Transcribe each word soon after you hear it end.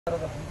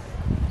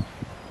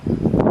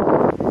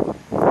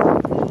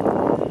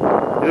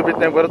ಇದು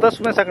ಬಿತ್ತನೆ ಬರುತ್ತಾ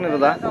ಸುಮ್ಮನೆ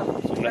ಸಾಕಣಿದ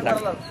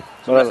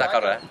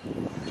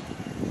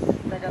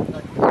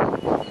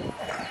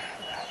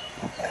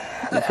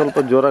ಸ್ವಲ್ಪ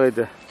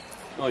ಜೋರಾಗೈತೆ.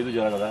 ಇದು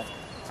ಜೋರಾಗದ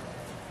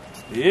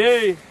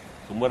ಏಯ್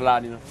ತುಂಬರ್ಲಾ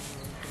ನೀನು.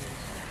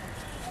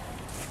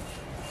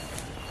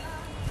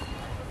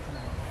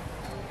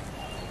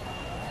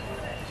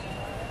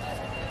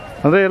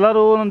 ಅಂದ್ರೆ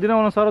ಎಲ್ಲಾರು ಒಂದೊಂದ್ ದಿನ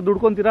 1,000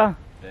 ದುಡ್ಕೊಂತೀರಾ?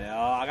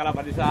 ಆಗಲ್ಲ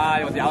ಬರ್ರಿ ಸಾ,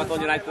 ಇವತ್ತು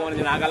ಯಾವತ್ತೊಂದ್ ದಿನ ಆಯ್ತು,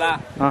 ಒಂದಿನ ಆಗಲ್ಲ.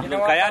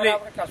 ಕೈಯಲ್ಲಿ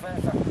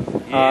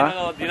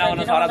ದಿನ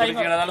 1,000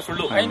 ದುಡ್ಕೊಳ್ಳೋದಲ್ಲ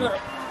ಸುಳ್ಳು.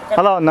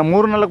 ಅಲ್ಲ,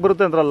 3-4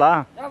 ಬರುತ್ತೆ ಅಂದ್ರಲ್ಲ.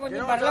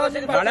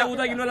 ಮಳೆ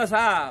ಊದಾಗಿಲ್ವಲ್ಲ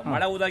ಸಾ,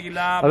 ಮಳೆ ಊದಾಗಿಲ್ಲ,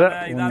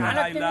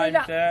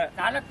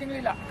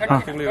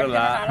 ತಿಂಗಳಿರಲ್ಲ.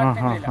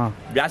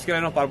 ಬ್ಯಾಸ್ಗೆ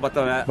ಏನೋ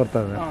ಬರ್ತವೆ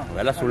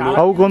ಅವೆಲ್ಲ ಸುಳ್ಳು.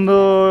 ಅವಕ್ಕೊಂದು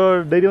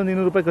ಡೈಲಿ ಒಂದು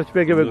 200 ರೂಪಾಯಿ ಖರ್ಚು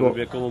ಬೇಕೇ ಬೇಕು.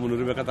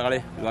 300 ಬೇಕಾ ತಗೊಳ್ಳಿ.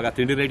 ಇವಾಗ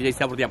ತಿಂಡಿ ರೇಟ್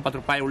ಜಾಸ್ತಿ ಆಗ್ಬಿಡ್ತು, 70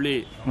 ರೂಪಾಯಿ ಉಳ್ಳಿ.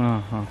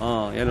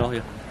 ಏನು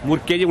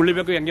 3 kg ಉಳ್ಳಿ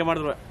ಬೇಕು, ಹೆಂಗೆ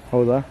ಮಾಡಿದ್ರು.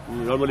 ಹೌದಾ?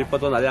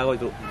 721 ಅದೇ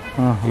ಆಗೋಯ್ತು.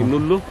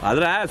 ಇನ್ನುಲ್ಲು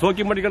ಆದ್ರೆ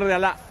ಸೋಕಿ ಮಾಡಿಕೊಂಡ್ರೆ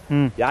ಎಲ್ಲ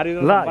ಯಾರು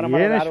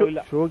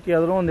ಶೋಕಿ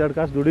ಆದ್ರೂ 1-2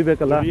 ಕಾಸು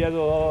ದುಡಿಬೇಕಲ್ಲ.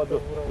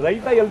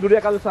 ರೈತ ಎಲ್ಲಿ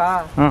ದುಡಿಯಕ್ಕಲ್ಲ ಸಾ.